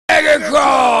Take a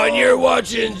crawl and you're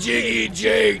watching Jiggy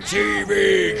Jake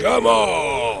TV. Come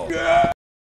on. Got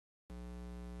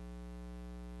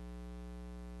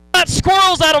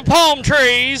squirrels out of palm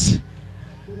trees.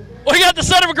 We got the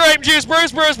son of a grape juice,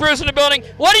 Bruce in the building.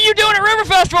 What are you doing at River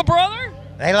Festival, brother?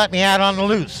 They let me out on the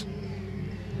loose.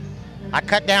 I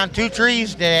cut down 2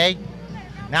 trees today.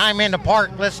 Now I'm in the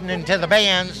park listening to the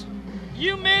bands.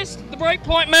 You missed the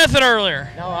breakpoint method earlier.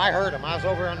 No, I heard them. I was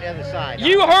over on the other side.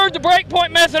 You heard the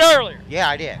breakpoint method earlier. Yeah,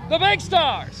 I did. The big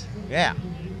stars. Yeah.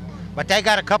 But they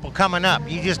got a couple coming up.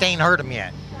 You just ain't heard them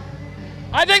yet.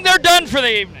 I think they're done for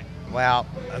the evening. Well,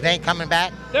 they ain't coming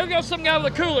back? There goes some guy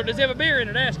with a cooler. Does he have a beer in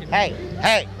it? Ask him.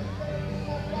 Hey.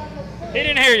 He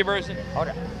didn't hear you, Bruce. Hold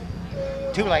on.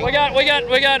 Too late. We got. Hey.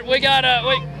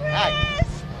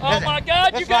 Oh my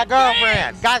God, you got my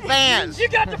girlfriend. fans. Got fans. You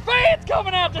got the fans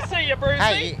coming out to see you, Bruce.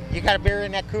 Hey, you got a beer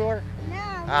in that cooler? No.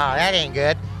 Oh, that ain't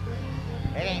good.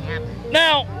 That ain't happening.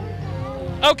 Now,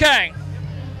 okay,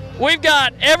 we've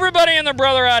got everybody and their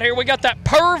brother out here. We got that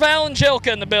perv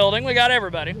Angelica in the building. We got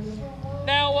everybody.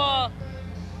 Now,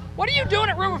 what are you doing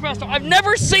at River Festival? I've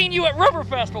never seen you at River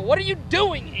Festival. What are you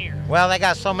doing here? Well, they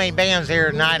got so many bands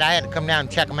here tonight, I had to come down and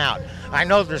check them out. I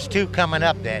know there's 2 coming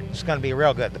up that's going to be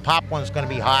real good. The pop one's going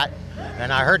to be hot,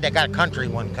 and I heard they got a country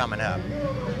one coming up,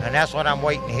 and that's what I'm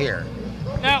waiting to hear.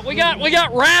 Now we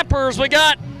got rappers. We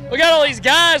got all these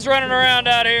guys running around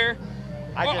out here.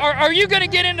 Are you going to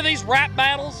get into these rap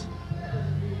battles?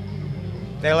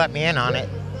 They let me in on it.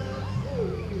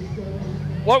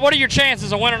 What are your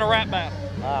chances of winning a rap battle?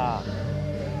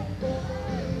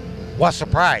 What's the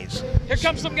prize? Here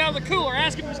comes some guy with a cooler.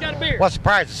 Ask him if he's got a beer. What's the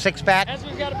prize? A 6-pack? Ask him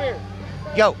if he's got a beer.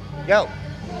 Yo. Ask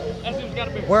him if he's got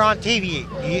a beer. We're on TV.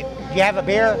 You have a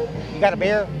beer? You got a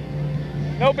beer?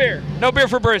 No beer. No beer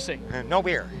for Brucey. No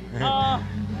beer.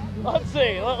 Let's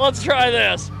see. Let's try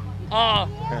this.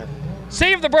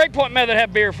 See if the breakpoint method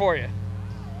have beer for you.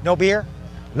 No beer?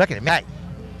 Look at him. Hey,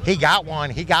 he got one.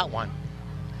 He got one.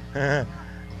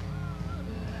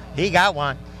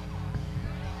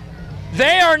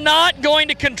 They are not going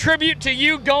to contribute to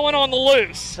you going on the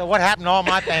loose. So what happened to all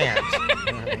my fans?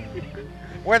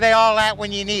 Where they all at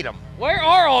when you need them? Where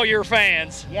are all your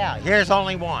fans? Yeah, here's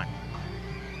only one.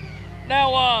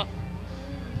 Now,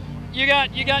 you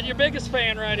got your biggest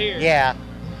fan right here. Yeah.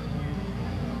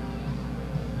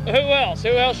 Who else? Who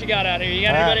else you got out here? You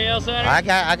got anybody else out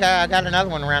here? I got another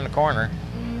one around the corner.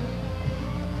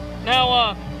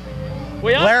 Now,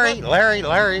 Larry. Ninja Larry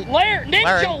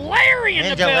in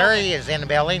the building. Ninja Larry is in the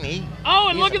building.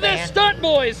 And look at this stunt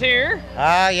boy's here.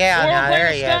 Oh, yeah, now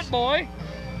there he stunt is. boy.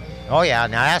 Oh, yeah,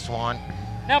 now that's one.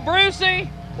 Now, Brucey,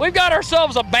 we've got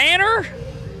ourselves a banner.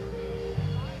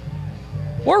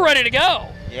 We're ready to go.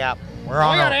 Yeah, we're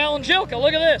on. We got Alan Jilka.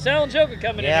 Look at this. Alan Jilka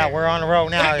coming in. Yeah, we're on the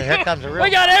road now. Here comes the real. We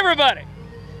got everybody.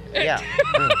 Yeah.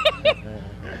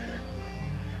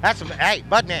 Hey,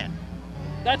 Budman.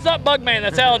 That's not Bugman.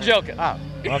 That's Alan Jilka. Oh,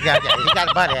 okay. He got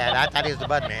a bud head. I thought he was the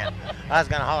bud man. I was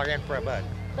going to holler in for a bud.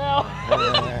 No.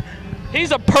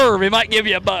 He's a perv. He might give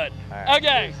you a bud. Right.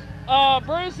 Okay.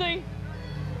 Brucey.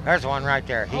 There's one right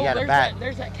there. He got a bat.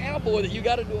 There's that cowboy that you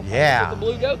got to do a fight Yeah. with the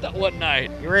blue goat that one night.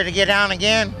 You ready to get down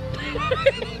again?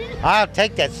 I'll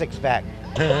take that 6-pack.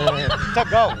 To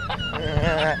go.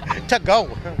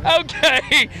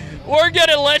 Okay. We're going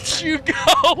to let you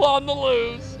go on the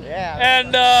loose. Yeah.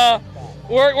 And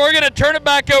we're going to turn it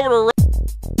back over to